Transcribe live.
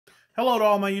Hello to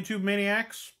all my YouTube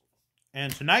maniacs,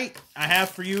 and tonight I have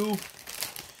for you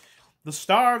the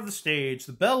star of the stage,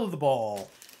 the belle of the ball,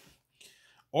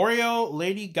 Oreo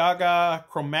Lady Gaga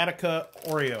Chromatica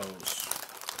Oreos.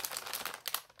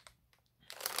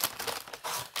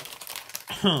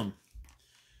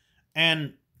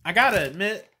 And I gotta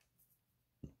admit,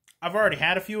 I've already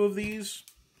had a few of these,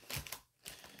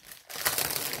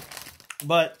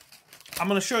 but I'm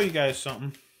gonna show you guys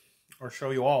something, or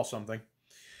show you all something.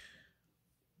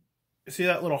 See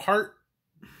that little heart?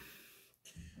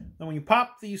 Then when you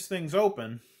pop these things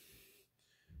open,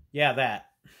 yeah, that.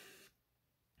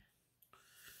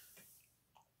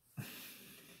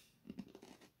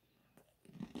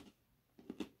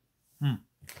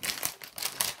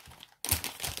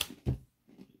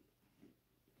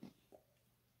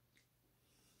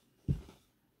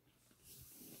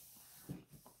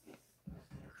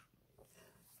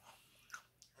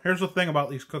 Here's the thing about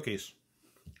these cookies.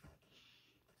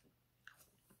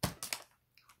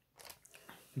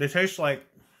 They taste like,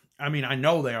 I mean, I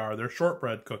know they are. They're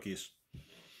shortbread cookies.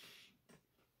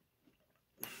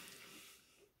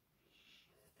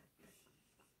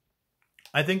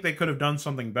 I think they could have done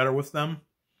something better with them.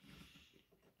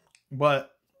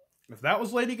 But if that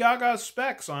was Lady Gaga's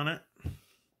specs on it,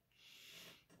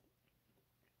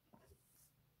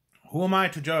 who am I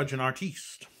to judge an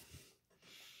artiste?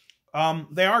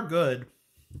 They are good,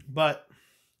 but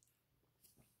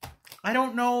I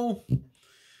don't know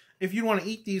if you want to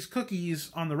eat these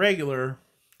cookies on the regular,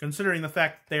 considering the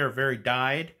fact that they are very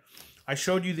dyed. I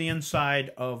showed you the inside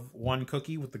of one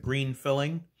cookie with the green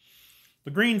filling.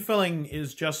 The green filling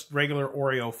is just regular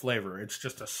Oreo flavor. It's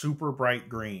just a super bright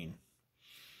green.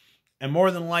 And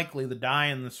more than likely, the dye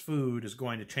in this food is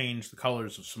going to change the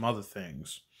colors of some other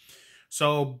things.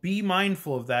 So be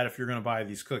mindful of that if you're going to buy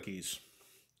these cookies.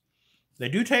 They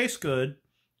do taste good,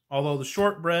 although the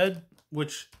shortbread,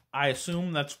 which I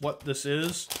assume that's what this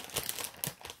is,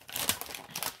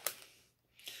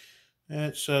 and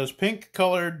it says pink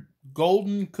colored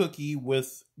golden cookie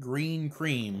with green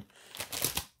cream.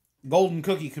 Golden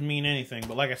cookie can mean anything,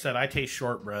 but like I said, I taste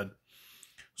shortbread.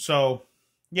 So,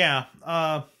 yeah,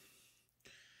 I'm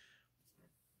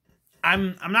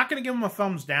not going to give them a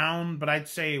thumbs down, but I'd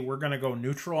say we're going to go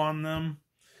neutral on them.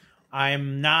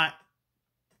 I'm not,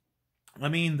 I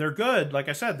mean, they're good. Like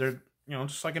I said, they're, you know,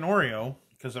 just like an Oreo,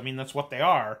 because, I mean, that's what they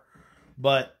are.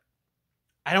 But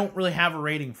I don't really have a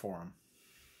rating for them.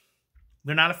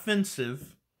 They're not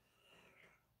offensive.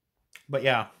 But,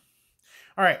 yeah.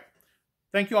 All right.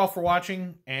 Thank you all for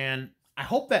watching, and I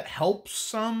hope that helps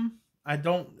some. I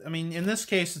mean, in this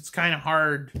case, it's kind of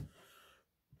hard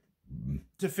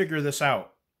to figure this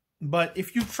out. But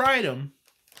if you've tried them,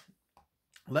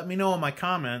 let me know in my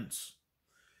comments,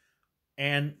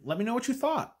 and let me know what you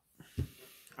thought.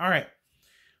 All right.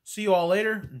 See you all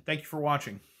later, and thank you for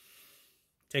watching.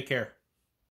 Take care.